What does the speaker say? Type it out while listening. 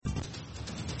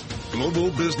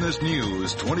Global business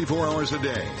news 24 hours a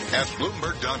day at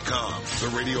Bloomberg.com, the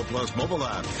Radio Plus mobile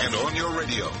app, and on your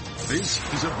radio. This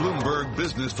is a Bloomberg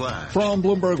Business Flash. From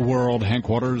Bloomberg World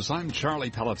Headquarters, I'm Charlie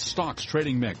Pellet. Stocks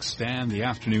trading mixed, and the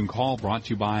afternoon call brought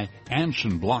to you by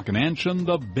Anshin Block & Anshin,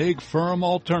 the big firm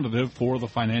alternative for the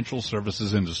financial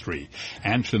services industry.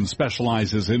 Anshin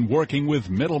specializes in working with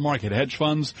middle market hedge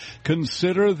funds.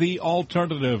 Consider the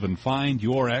alternative and find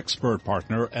your expert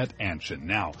partner at Anshin.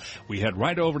 Now, we head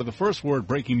right over to the First Word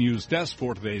breaking news desk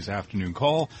for today's afternoon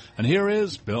call, and here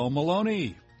is Bill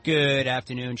Maloney. Good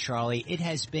afternoon, Charlie. It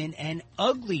has been an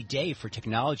ugly day for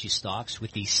technology stocks,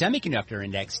 with the semiconductor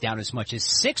index down as much as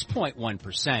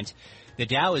 6.1%. The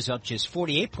Dow is up just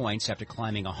 48 points after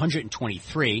climbing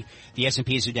 123. The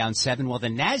S&Ps are down 7, while the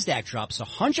Nasdaq drops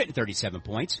 137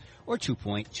 points, or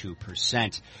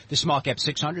 2.2%. The small cap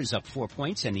 600 is up 4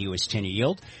 points, and the U.S. 10-year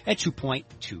yield at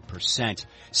 2.2%.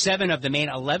 7 of the main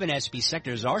 11 S&P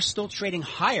sectors are still trading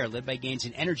higher, led by gains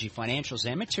in energy, financials,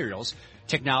 and materials.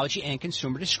 Technology and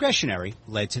consumer discretionary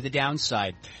led to the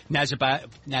downside. Nasdaq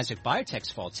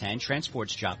Biotech's fall 10,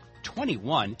 transports drop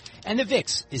 21, and the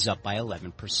VIX is up by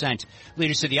 11%.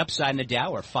 Leaders to the upside in the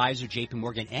Dow are Pfizer, JP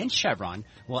Morgan, and Chevron,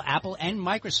 while Apple and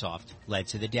Microsoft led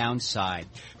to the downside.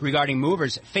 Regarding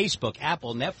movers, Facebook,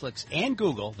 Apple, Netflix, and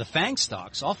Google, the FANG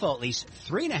stocks, all fell at least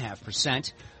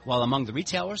 3.5%, while among the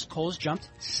retailers, Kohl's jumped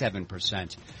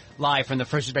 7%. Live from the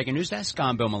First Breaking News Desk,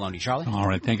 I'm Bill Maloney. Charlie? All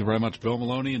right, thank you very much, Bill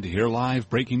Maloney. And to hear live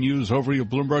breaking news over your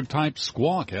Bloomberg type,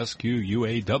 squawk,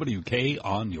 SQUAWK,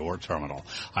 on your terminal.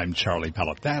 I'm Charlie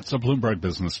Pellet. That's a Bloomberg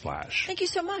Business Flash. Thank you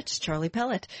so much, Charlie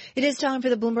Pellet. It is time for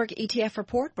the Bloomberg ETF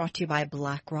report, brought to you by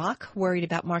BlackRock. Worried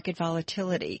about market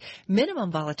volatility?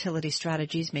 Minimum volatility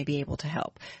strategies may be able to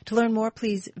help. To learn more,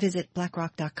 please visit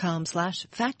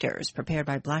BlackRock.com/factors, prepared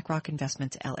by BlackRock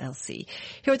Investments, LLC.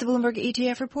 Here at the Bloomberg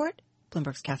ETF report,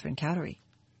 Bloomberg's Catherine Cadre.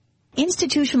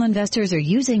 Institutional investors are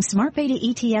using smart beta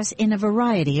ETFs in a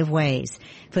variety of ways.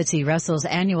 FTSE Russell's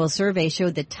annual survey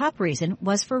showed the top reason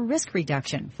was for risk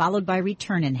reduction, followed by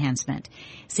return enhancement.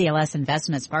 CLS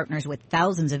Investments partners with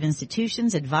thousands of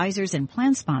institutions, advisors, and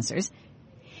plan sponsors.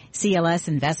 CLS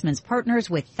Investments partners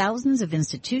with thousands of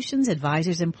institutions,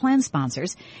 advisors, and plan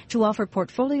sponsors to offer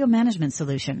portfolio management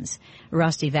solutions.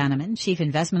 Rusty Vanneman, Chief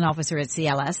Investment Officer at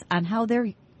CLS, on how they're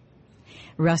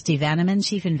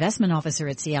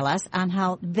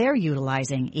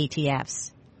utilizing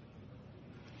ETFs.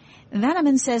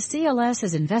 Vanneman says CLS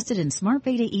has invested in smart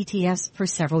beta ETFs for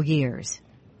several years.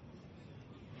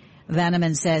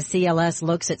 Vanneman says CLS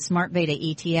looks at smart beta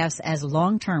ETFs as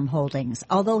long-term holdings,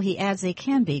 although he adds they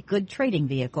can be good trading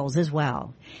vehicles as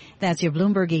well. That's your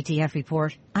Bloomberg ETF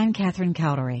report. I'm Catherine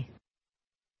Cowdery.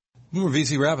 Bloomberg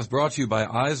VC Wrap is brought to you by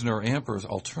Eisner Amper's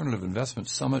Alternative Investment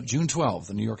Summit, June 12th,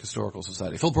 the New York Historical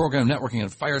Society. Full program networking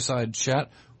and fireside chat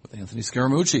with Anthony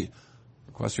Scaramucci.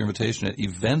 Request your invitation at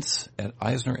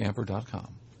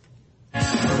events@eisneramper.com.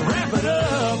 Wrap it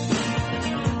up.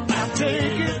 I'll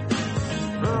take it.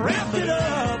 Wrap it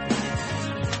up.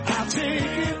 I'll take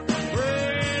it.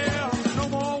 Well, no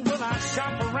more will I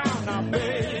shop around now,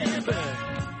 baby.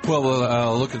 Well,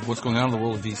 we'll look at what's going on in the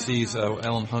world of VCs.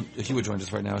 Ellen Huet joins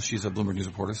us right now. She's a Bloomberg News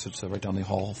reporter, sits right down the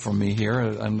hall from me here.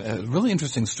 And a really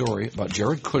interesting story about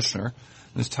Jared Kushner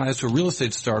and his ties to a real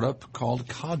estate startup called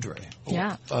Cadre.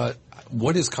 Yeah.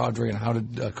 What is Cadre, and how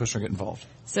did Kushner get involved?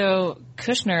 So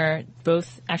Kushner,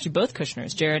 both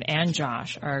Kushners, Jared and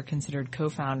Josh, are considered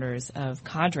co-founders of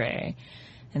Cadre.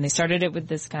 And they started it with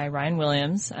this guy, Ryan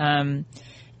Williams.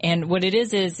 And what it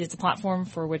is it's a platform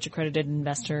for which accredited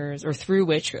investors, or through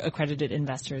which accredited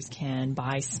investors can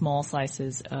buy small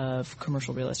slices of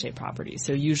commercial real estate properties.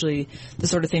 So usually the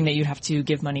sort of thing that you'd have to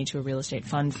give money to a real estate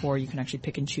fund for, you can actually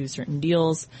pick and choose certain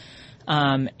deals,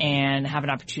 and have an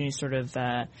opportunity to sort of,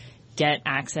 get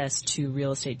access to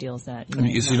real estate deals that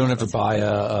you don't have to buy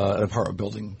an apartment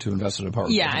building to invest in an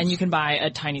apartment building. And you can buy a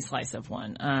tiny slice of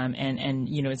one. And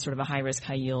it's sort of a high risk,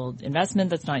 high yield investment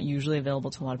that's not usually available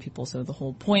to a lot of people. So the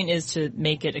whole point is to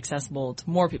make it accessible to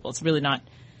more people. It's really not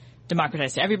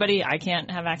democratized to everybody. I can't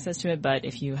have access to it, but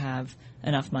if you have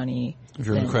enough money, if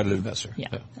you're an accredited investor.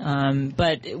 Yeah. Sounds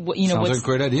like a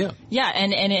great idea. Yeah.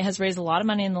 And it has raised a lot of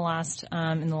money in the last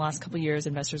couple of years.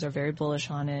 Investors are very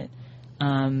bullish on it.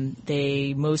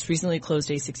 They most recently closed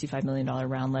a $65 million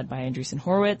round led by Andreessen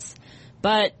Horowitz.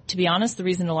 But to be honest, the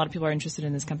reason a lot of people are interested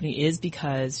in this company is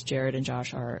because Jared and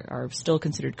Josh are still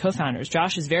considered co-founders.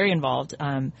 Josh is very involved.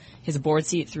 He has a board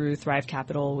seat through Thrive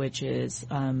Capital, which is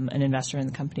an investor in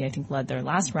the company, I think led their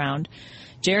last round.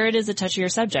 Jared is a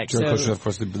touchier subject. Jared Kushner, of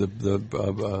course,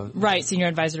 the right, senior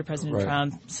advisor to President right.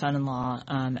 Trump, son-in-law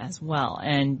as well.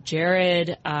 And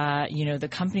Jared, the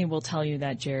company will tell you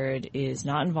that Jared is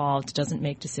not involved, doesn't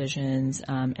make decisions,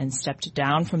 and stepped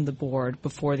down from the board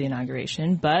before the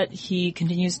inauguration. But he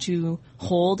continues to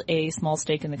hold a small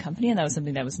stake in the company, and that was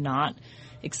something that was not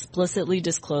explicitly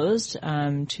disclosed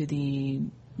to the,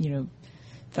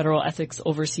 federal ethics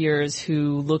overseers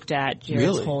who looked at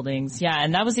Jared's holdings. Yeah,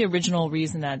 and that was the original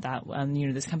reason that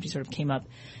this company sort of came up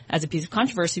as a piece of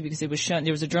controversy, because it was shown,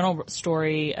 there was a journal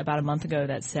story about a month ago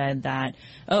that said that,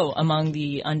 among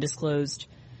the undisclosed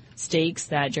stakes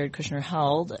that Jared Kushner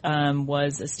held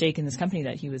was a stake in this company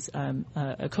that he was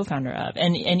a co-founder of.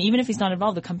 And even if he's not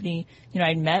involved, the company,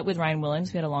 I met with Ryan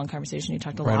Williams. We had a long conversation. He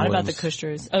talked a lot about the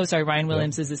Kushners. Oh, sorry, Ryan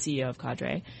Williams is the CEO of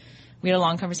Cadre. We had a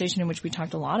long conversation in which we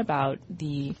talked a lot about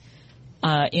the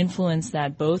influence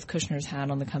that both Kushners had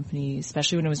on the company,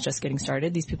 especially when it was just getting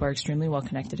started. These people are extremely well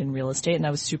connected in real estate, and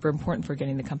that was super important for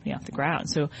getting the company off the ground.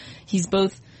 So he's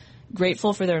both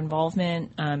grateful for their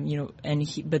involvement, but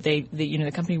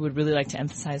the company would really like to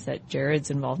emphasize that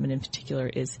Jared's involvement in particular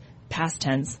is past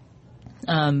tense.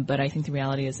 But I think the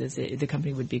reality is the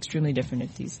company would be extremely different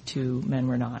if these two men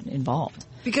were not involved.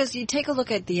 Because you take a look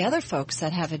at the other folks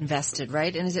that have invested,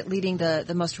 right? And is it leading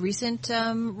the most recent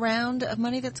round of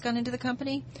money that's gone into the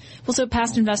company? Well, so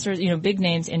past investors, big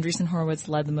names, Andreessen Horowitz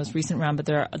led the most recent round, but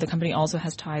the company also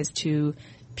has ties to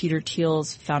Peter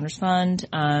Thiel's Founders Fund.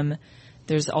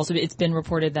 It's been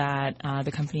reported that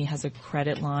the company has a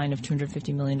credit line of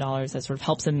 $250 million that sort of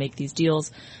helps them make these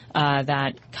deals.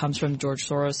 That comes from George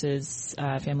Soros's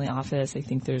family office. I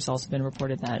think there's also been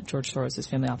reported that George Soros's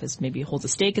family office maybe holds a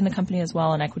stake in the company as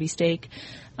well, an equity stake.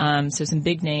 So some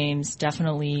big names,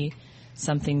 definitely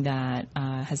something that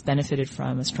has benefited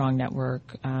from a strong network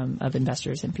of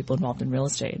investors and people involved in real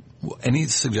estate. Any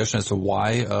suggestion as to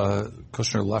why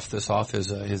Kushner left this off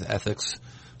his ethics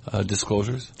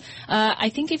disclosures? I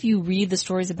think if you read the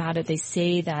stories about it, they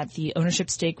say that the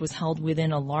ownership stake was held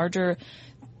within a larger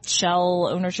shell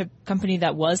ownership company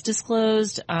that was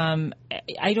disclosed.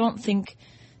 I don't think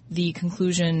the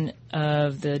conclusion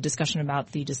of the discussion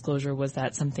about the disclosure was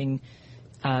that something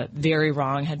very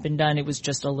wrong had been done. It was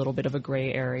just a little bit of a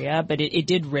gray area, but it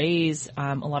did raise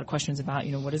a lot of questions about,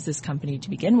 what is this company to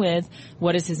begin with?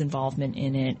 What is his involvement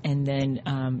in it? And then,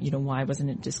 why wasn't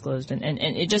it disclosed? And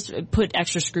it just put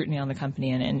extra scrutiny on the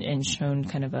company and shone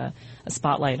kind of a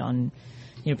spotlight on,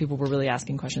 people were really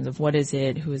asking questions of what is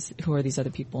it, who are these other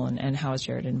people, and how is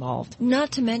Jared involved?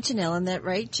 Not to mention, Ellen, that,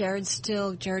 right, Jared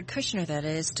Kushner, that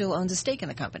is, still owns a stake in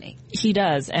the company. He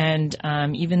does, and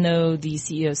even though the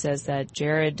CEO says that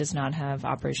Jared does not have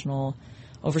operational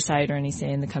oversight or any say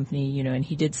in the company, and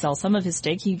he did sell some of his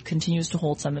stake, he continues to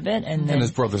hold some of it. And then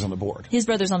his brother's on the board. His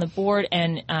brother's on the board,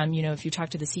 and, if you talk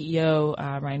to the CEO,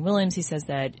 Ryan Williams, he says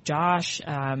that Josh,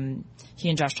 he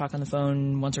and Josh talk on the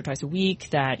phone once or twice a week,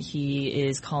 that he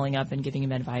is calling up and giving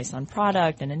him advice on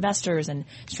product and investors and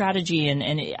strategy, and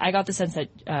I got the sense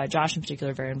that Josh in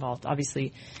particular are very involved.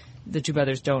 Obviously, the two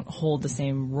brothers don't hold the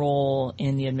same role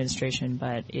in the administration,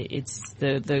 but it's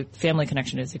the family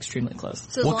connection is extremely close.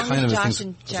 So as long as Josh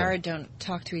and Jared don't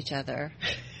talk to each other,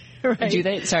 right? Do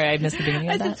they? Sorry, I missed the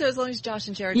beginning of that. I think so. As long as Josh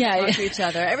and Jared don't talk to each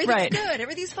other, everything's good.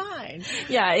 Everything's fine.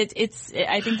 Yeah, I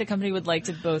think the company would like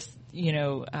to both,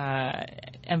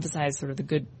 emphasize sort of the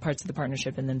good parts of the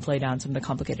partnership and then play down some of the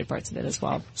complicated parts of it as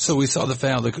well. So we saw the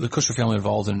Kushner family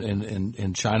involved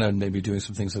in China and maybe doing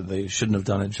some things that they shouldn't have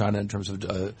done in China in terms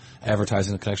of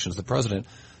advertising the connections to the president.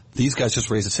 These guys just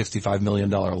raised a $65 million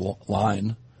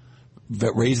line,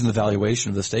 raising the valuation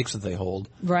of the stakes that they hold.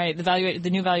 Right. The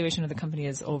new valuation of the company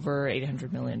is over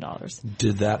 $800 million.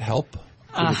 Did that help?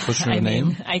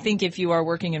 Name? I think if you are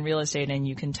working in real estate and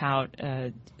you can tout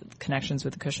connections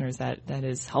with the Kushners, that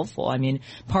is helpful. I mean,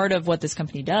 part of what this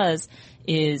company does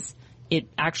is it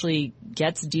actually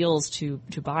gets deals to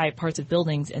buy parts of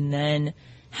buildings and then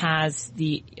has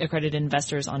the accredited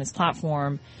investors on its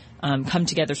platform come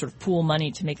together, sort of pool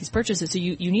money to make these purchases. So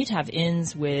you need to have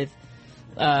ins with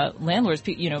landlords,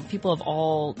 people of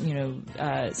all,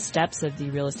 steps of the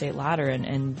real estate ladder,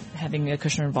 and having a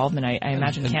Kushner involvement, I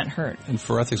imagine can't hurt. And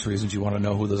for ethics reasons, you want to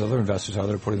know who those other investors are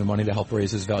that are putting the money to help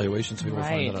raise his valuation, so people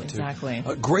find that out too. Exactly.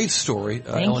 Great story.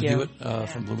 Ellen you. Huet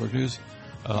from Bloomberg News.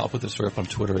 I'll put this story up on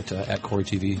Twitter at Cory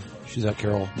TV. She's at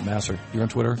Carol Massar. You're on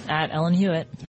Twitter? At Ellen Huet.